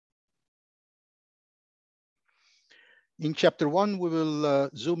In chapter 1, we will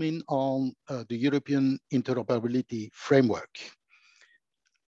zoom in on the European Interoperability Framework.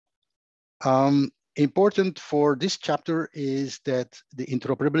 Important for this chapter is that the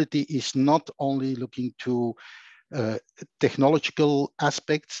interoperability is not only looking to technological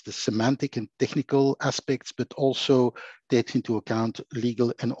aspects, the semantic and technical aspects, but also takes into account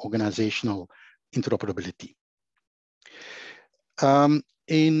legal and organizational interoperability.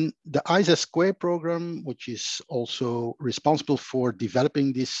 In the ISA Square program, which is also responsible for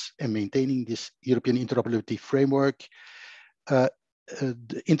developing this and maintaining this European interoperability framework, the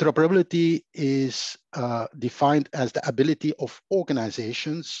interoperability is defined as the ability of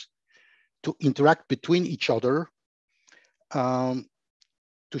organizations to interact between each other, to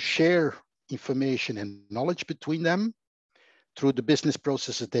share information and knowledge between them through the business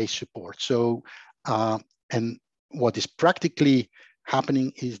processes they support. So, and what is practically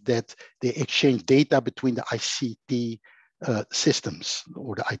happening is that they exchange data between the ICT systems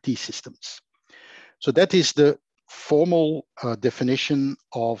or the IT systems. So that is the formal definition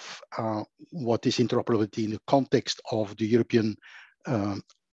of what is interoperability in the context of the European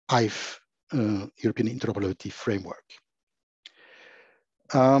EIF, European Interoperability Framework.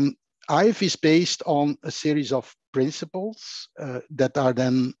 EIF is based on a series of principles that are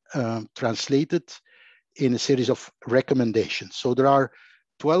then translated in a series of recommendations. So there are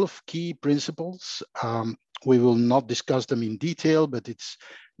 12 key principles. We will not discuss them in detail, but it's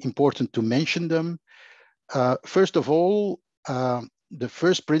important to mention them. First of all, the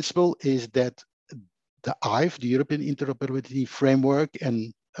first principle is that the EIF, the European Interoperability Framework,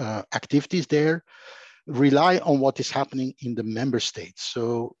 and activities there rely on what is happening in the member states.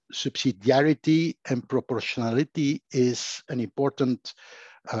 So subsidiarity and proportionality is an important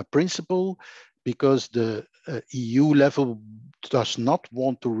principle, because the EU level does not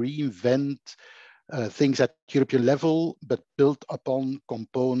want to reinvent things at European level, but build upon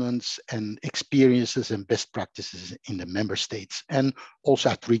components and experiences and best practices in the member states, and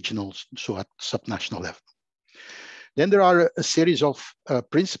also at regional, so at subnational level. Then there are a series of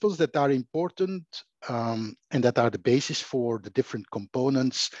principles that are important and that are the basis for the different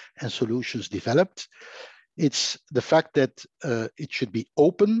components and solutions developed. It's the fact that it should be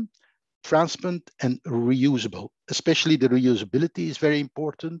open, transparent, and reusable. Especially the reusability is very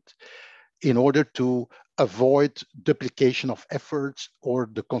important in order to avoid duplication of efforts or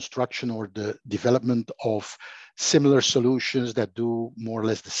the construction or the development of similar solutions that do more or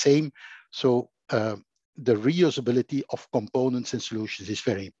less the same. So the reusability of components and solutions is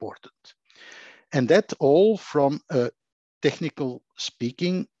very important. And that all from a technical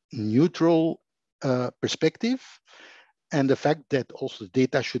speaking, neutral perspective, and the fact that also the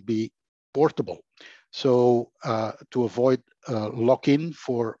data should be portable. So to avoid lock-in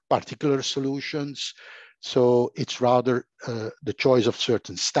for particular solutions. So it's rather the choice of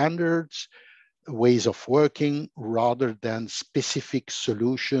certain standards, ways of working, rather than specific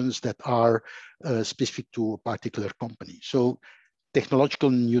solutions that are specific to a particular company. So technological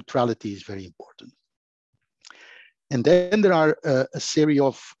neutrality is very important. And then there are a series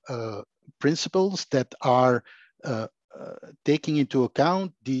of principles that are taking into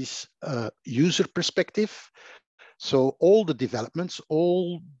account this user perspective. So all the developments,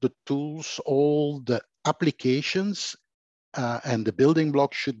 all the tools, all the applications and the building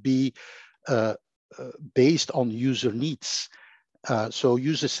blocks should be based on user needs. So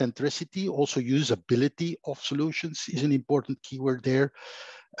user centricity, also usability of solutions is an important keyword there,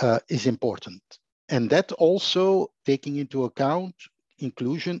 is important. And that also taking into account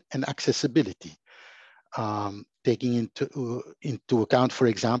inclusion and accessibility. Taking into account, for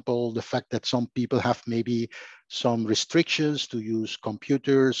example, the fact that some people have maybe some restrictions to use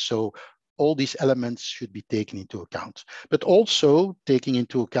computers. So all these elements should be taken into account, but also taking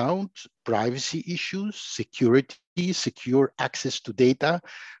into account privacy issues, security, secure access to data,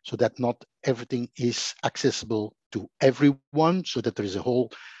 so that not everything is accessible to everyone, so that there is a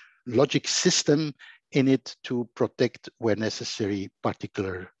whole logic system in it to protect where necessary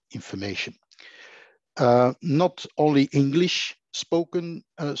particular information. Not only English spoken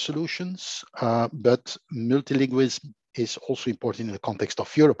solutions, but multilingualism is also important in the context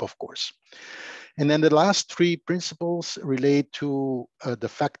of Europe, of course. And then the last three principles relate to the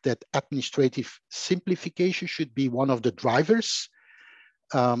fact that administrative simplification should be one of the drivers,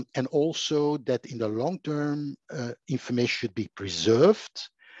 and also that in the long term, information should be preserved,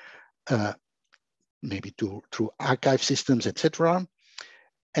 maybe through archive systems, etc.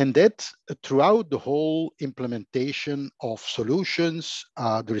 And that throughout the whole implementation of solutions,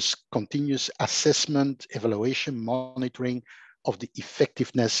 there is continuous assessment, evaluation, monitoring of the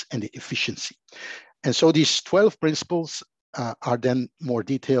effectiveness and the efficiency. And so these 12 principles are then more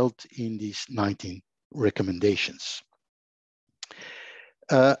detailed in these 19 recommendations.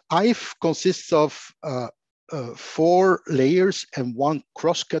 EIF consists of 4 layers and 1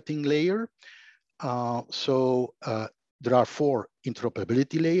 cross-cutting layer. There are 4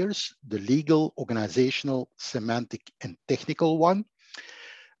 interoperability layers: the legal, organizational, semantic, and technical one.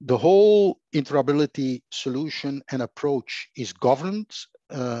 The whole interoperability solution and approach is governed.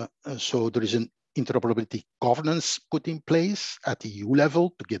 So there is an interoperability governance put in place at the EU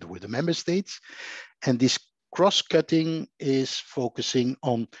level together with the member states. And this cross-cutting is focusing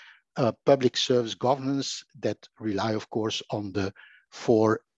on public service governance that rely, of course, on the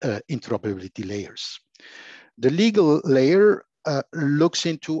 4 interoperability layers. The legal layer looks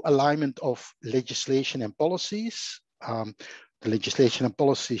into alignment of legislation and policies. The legislation and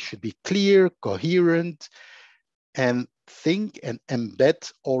policy should be clear, coherent, and think and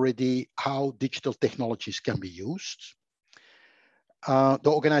embed already how digital technologies can be used. The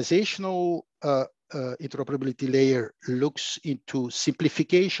organizational interoperability layer looks into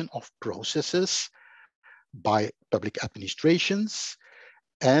simplification of processes by public administrations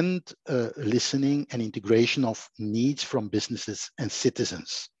and listening and integration of needs from businesses and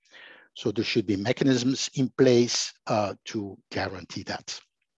citizens. So there should be mechanisms in place to guarantee that.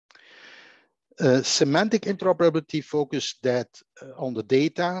 Semantic interoperability focus that on the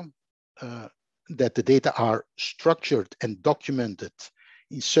data, that the data are structured and documented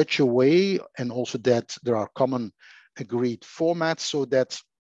in such a way, and also that there are common agreed formats so that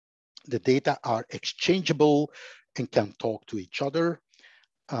the data are exchangeable and can talk to each other.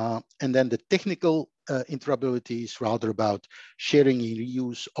 And then the technical interoperability is rather about sharing and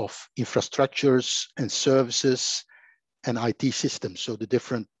reuse of infrastructures and services and IT systems, so the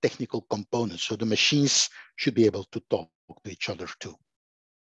different technical components. So the machines should be able to talk to each other too.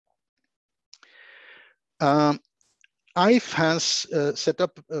 EIF has set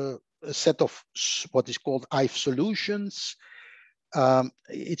up a set of what is called EIF solutions.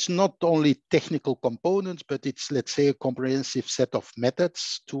 It's not only technical components, but it's, let's say, a comprehensive set of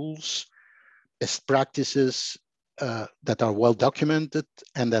methods, tools, best practices that are well documented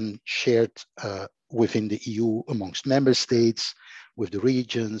and then shared within the EU amongst member states, with the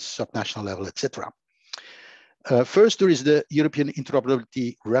regions, subnational level, etc. First, there is the European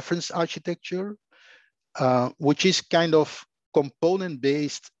Interoperability Reference Architecture, which is kind of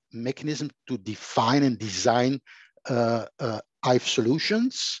component-based mechanism to define and design EIF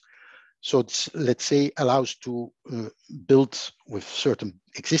solutions. So it's, let's say, allows to build with certain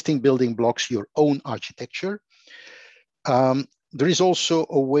existing building blocks your own architecture. There is also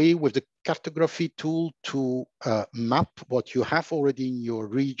a way with the cartography tool to map what you have already in your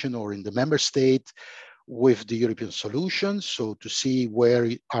region or in the member state with the European solutions. So to see where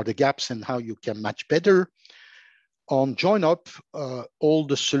are the gaps and how you can match better. On JoinUp, all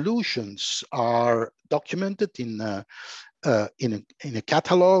the solutions are documented in a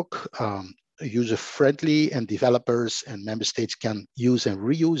catalog, user-friendly, and developers and member states can use and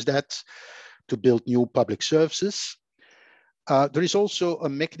reuse that to build new public services. There is also a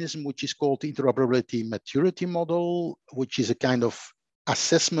mechanism which is called the Interoperability Maturity Model, which is a kind of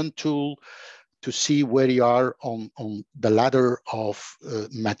assessment tool to see where you are on the ladder of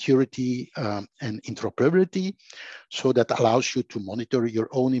maturity and interoperability. So that allows you to monitor your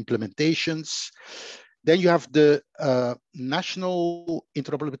own implementations. Then you have the National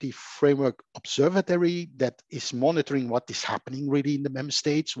Interoperability Framework Observatory that is monitoring what is happening really in the member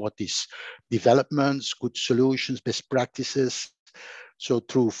states, what is developments, good solutions, best practices. So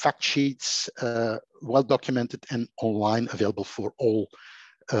through fact sheets, well documented and online, available for all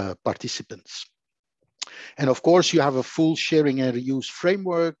participants. And of course, you have a full sharing and reuse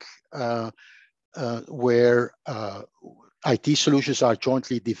framework where IT solutions are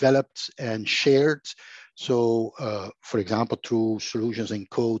jointly developed and shared. So, for example, through solutions in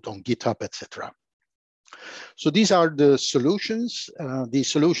code on GitHub, etc. So these are the solutions.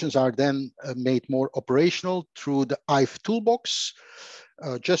 These solutions are then made more operational through the EIF Toolbox.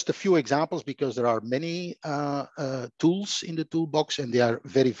 Just a few examples, because there are many tools in the toolbox and they are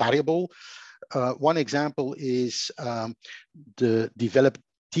very variable. One example is the developed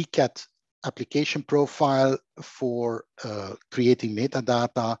TCAT application profile for creating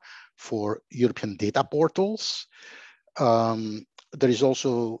metadata for European data portals. There is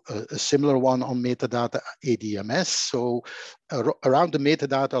also a similar one on metadata ADMS. So around the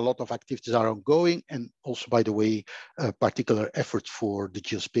metadata, a lot of activities are ongoing, and also, by the way, particular efforts for the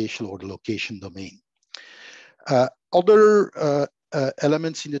geospatial or the location domain. Other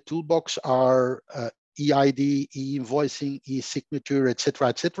elements in the toolbox are EID, e-invoicing, e-signature, etc.,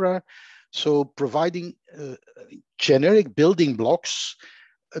 etc. So providing generic building blocks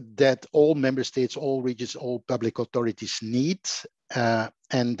that all member states, all regions, all public authorities need,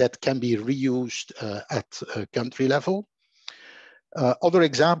 and that can be reused at country level. Other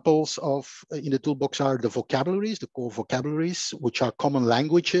examples of in the toolbox are the vocabularies, the core vocabularies, which are common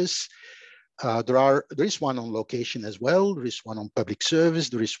languages. There is one on location as well. There is one on public service.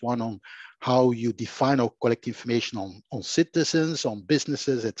 There is one on how you define or collect information on citizens, on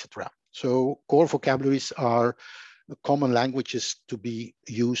businesses, etc. So core vocabularies are common languages to be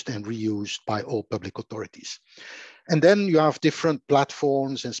used and reused by all public authorities. And then you have different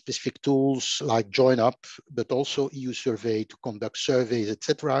platforms and specific tools like JoinUp, but also EU Survey to conduct surveys,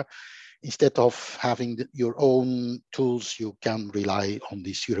 etc. Instead of having your own tools, you can rely on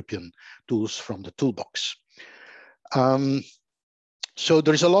these European tools from the toolbox. So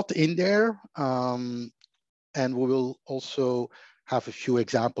there is a lot in there, and we will also have a few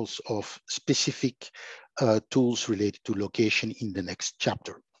examples of specific tools related to location in the next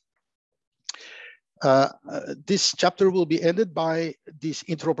chapter. This chapter will be ended by these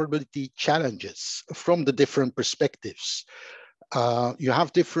interoperability challenges from the different perspectives. You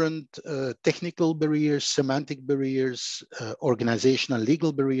have different technical barriers, semantic barriers, organizational,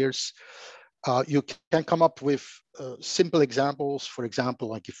 legal barriers. You can come up with simple examples. For example,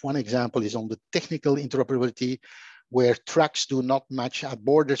 like if one example is on the technical interoperability, where tracks do not match at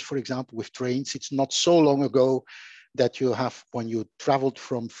borders, for example, with trains. It's not so long ago that you have, when you traveled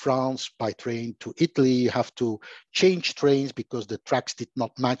from France by train to Italy, you have to change trains because the tracks did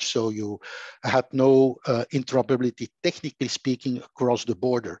not match. So you had no interoperability, technically speaking, across the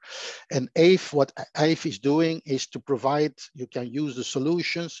border. And EIF, what EIF is doing is to provide, you can use the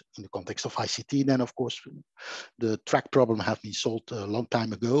solutions in the context of ICT, then of course, the track problem has been solved a long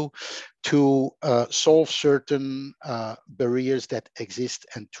time ago, to solve certain barriers that exist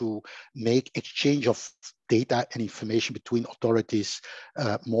and to make exchange of data and information between authorities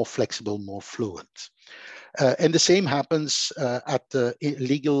more flexible, more fluent. And the same happens at the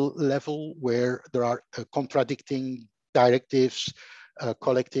legal level, where there are contradicting directives,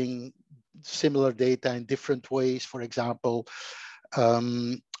 collecting similar data in different ways, for example.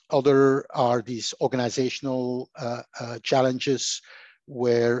 Other are these organizational challenges,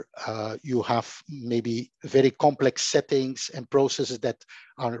 where you have maybe very complex settings and processes that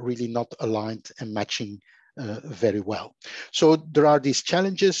are really not aligned and matching very well. So there are these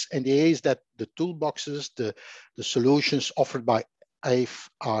challenges, and the idea is that the toolboxes, the solutions offered by EIF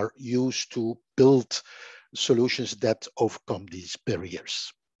are used to build solutions that overcome these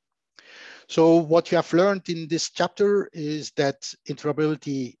barriers. So what you have learned in this chapter is that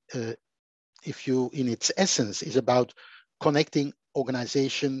interoperability, in its essence, is about connecting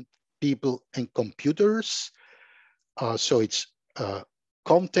organization, people, and computers. So it's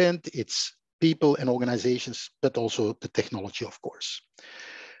content, it's people and organizations, but also the technology, of course.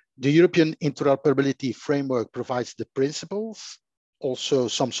 The European Interoperability Framework provides the principles, also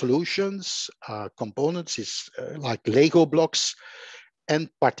some solutions, components is like Lego blocks, and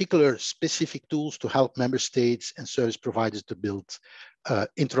particular specific tools to help member states and service providers to build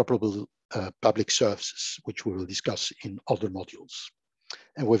interoperable public services, which we will discuss in other modules.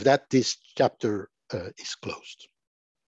 And with that, this chapter is closed.